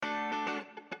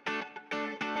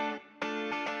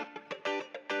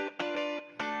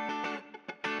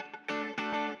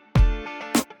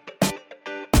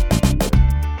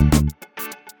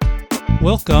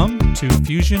Welcome to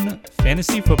Fusion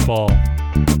Fantasy Football.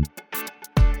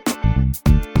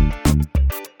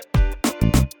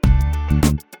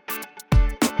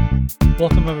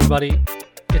 Welcome everybody.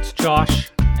 It's Josh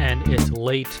and it's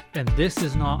late and this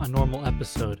is not a normal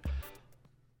episode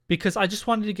because I just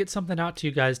wanted to get something out to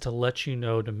you guys to let you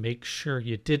know to make sure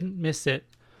you didn't miss it.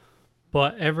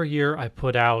 But every year I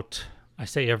put out, I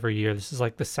say every year, this is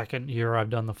like the second year I've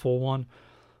done the full one.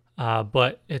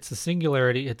 But it's the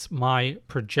singularity. It's my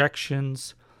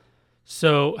projections.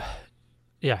 So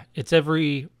yeah, it's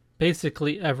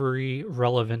basically every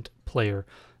relevant player.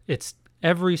 It's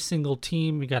every single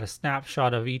team. You got a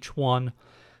snapshot of each one.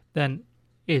 Then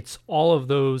it's all of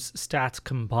those stats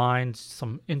combined.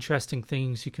 Some interesting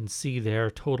things you can see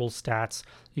there. Total stats.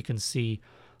 You can see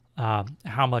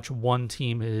how much one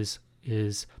team is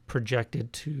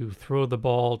projected to throw the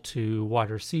ball to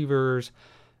wide receivers,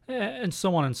 and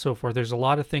so on and so forth. There's a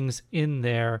lot of things in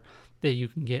there that you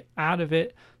can get out of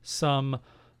it. Some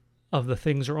of the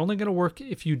things are only going to work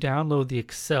if you download the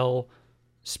Excel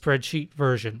spreadsheet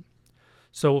version.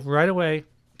 So right away, I'm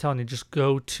telling you, just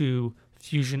go to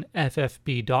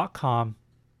fusionffb.com.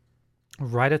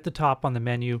 Right at the top on the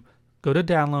menu, go to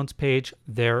downloads page.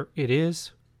 There it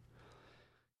is.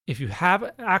 If you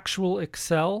have actual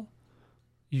Excel,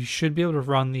 you should be able to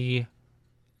run the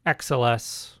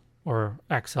XLS or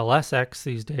XLSX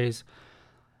these days,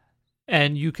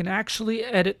 and you can actually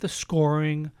edit the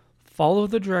scoring, follow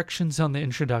the directions on the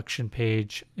introduction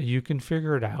page. You can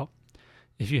figure it out.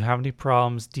 If you have any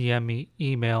problems, DM me,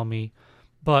 email me.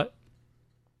 But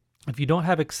if you don't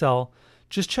have Excel,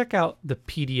 just check out the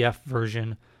PDF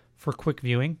version for quick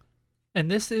viewing. And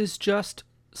this is just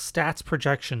stats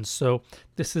projections. So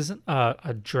this isn't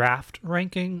a draft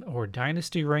ranking or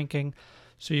dynasty ranking.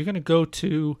 So you're going to go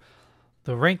to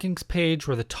the rankings page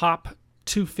where the top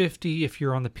 250 if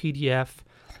you're on the PDF,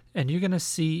 and you're going to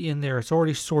see in there it's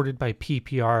already sorted by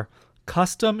PPR.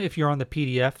 Custom, if you're on the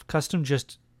PDF, custom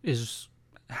just is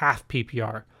half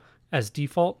PPR as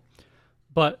default.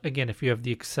 But again, if you have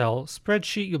the Excel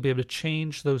spreadsheet, you'll be able to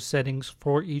change those settings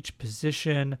for each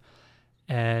position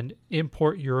and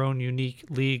import your own unique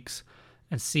leagues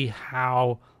and see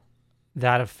how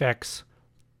that affects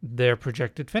their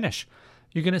projected finish.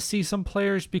 You're going to see some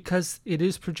players, because it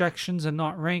is projections and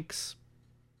not ranks,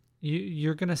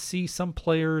 you're going to see some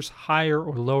players higher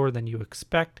or lower than you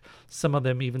expect. Some of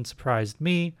them even surprised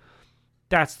me.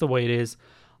 That's the way it is.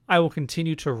 I will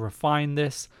continue to refine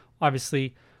this.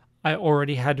 Obviously, I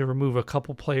already had to remove a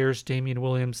couple players, Damian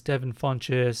Williams, Devin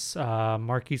Funchess,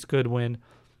 Marquise Goodwin.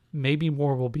 Maybe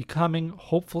more will be coming.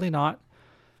 Hopefully not.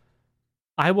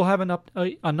 I will have an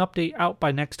update out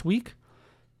by next week.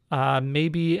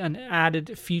 Maybe an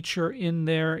added feature in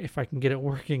there if I can get it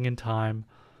working in time.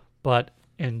 But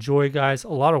enjoy, guys. A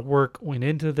lot of work went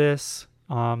into this.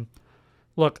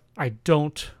 Look, I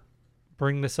don't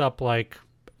bring this up like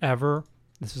ever.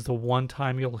 This is the one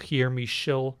time you'll hear me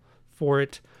shill for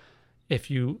it.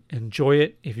 If you enjoy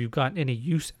it, if you've gotten any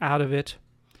use out of it,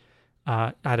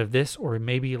 out of this, or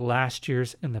maybe last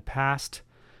year's in the past,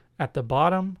 at the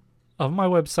bottom of my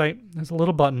website, there's a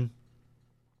little button,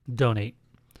 donate.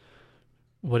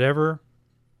 Whatever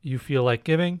you feel like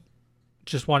giving,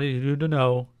 just wanted you to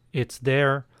know it's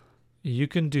there. You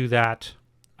can do that.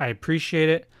 I appreciate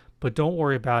it, but don't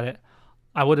worry about it.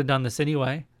 I would have done this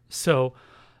anyway. So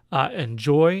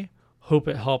enjoy. Hope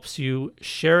it helps you.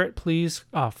 Share it, please.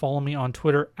 Follow me on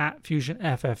Twitter at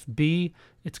FusionFFB.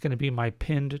 It's going to be my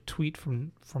pinned tweet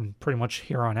from pretty much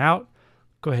here on out.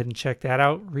 Go ahead and check that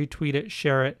out. Retweet it,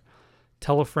 share it,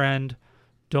 tell a friend.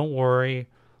 Don't worry.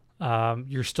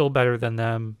 You're still better than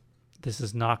them. This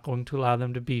is not going to allow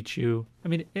them to beat you. I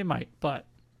mean, it might, but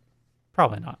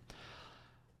probably not.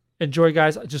 Enjoy,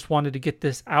 guys. I just wanted to get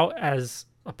this out as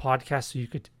a podcast so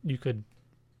you could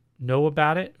know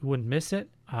about it, wouldn't miss it.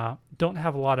 Don't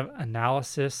have a lot of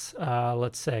analysis.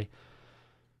 Let's say,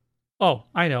 oh,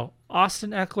 I know, Austin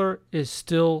Ekeler is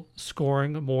still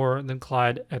scoring more than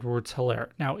Clyde Edwards-Helaire.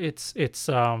 Now it's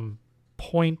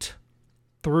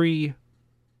 0.3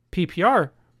 PPR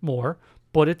more,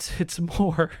 but it's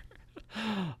more.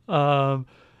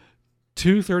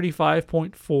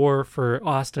 235.4 for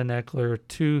Austin Ekeler,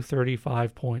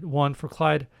 235.1 for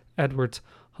Clyde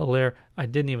Edwards-Helaire. I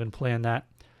didn't even plan that.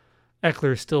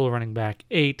 Ekeler is still running back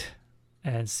 8,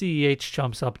 and CEH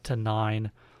jumps up to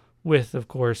 9 with, of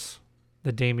course,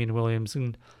 the Damian Williams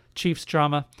and Chiefs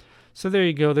drama. So there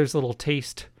you go. There's a little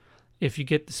taste. If you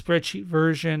get the spreadsheet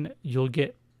version, you'll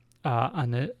get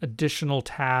an additional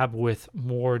tab with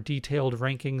more detailed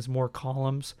rankings, more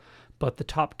columns. But the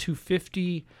top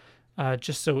 250,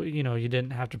 just so you know, you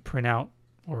didn't have to print out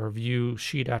or view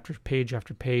sheet after page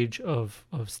of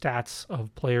stats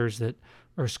of players that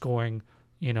are scoring,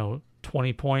 20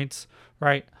 points,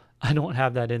 right? I don't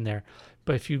have that in there.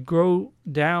 But if you go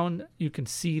down, you can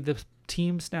see the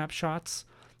team snapshots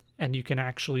and you can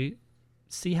actually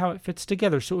see how it fits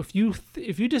together. So if you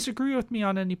disagree with me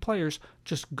on any players,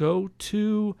 just go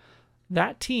to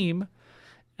that team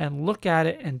and look at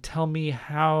it and tell me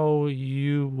how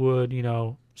you would,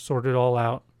 sort it all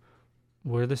out,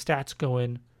 where the stats go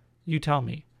in. You tell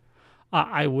me.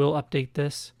 I will update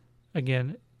this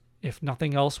again, if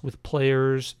nothing else, with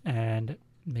players and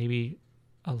maybe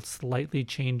a slightly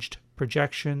changed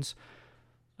projections.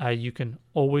 You can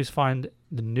always find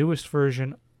the newest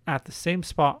version at the same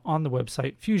spot on the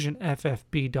website,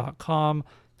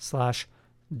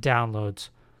 fusionffb.com/downloads.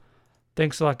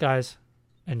 Thanks a lot, guys.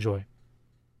 Enjoy.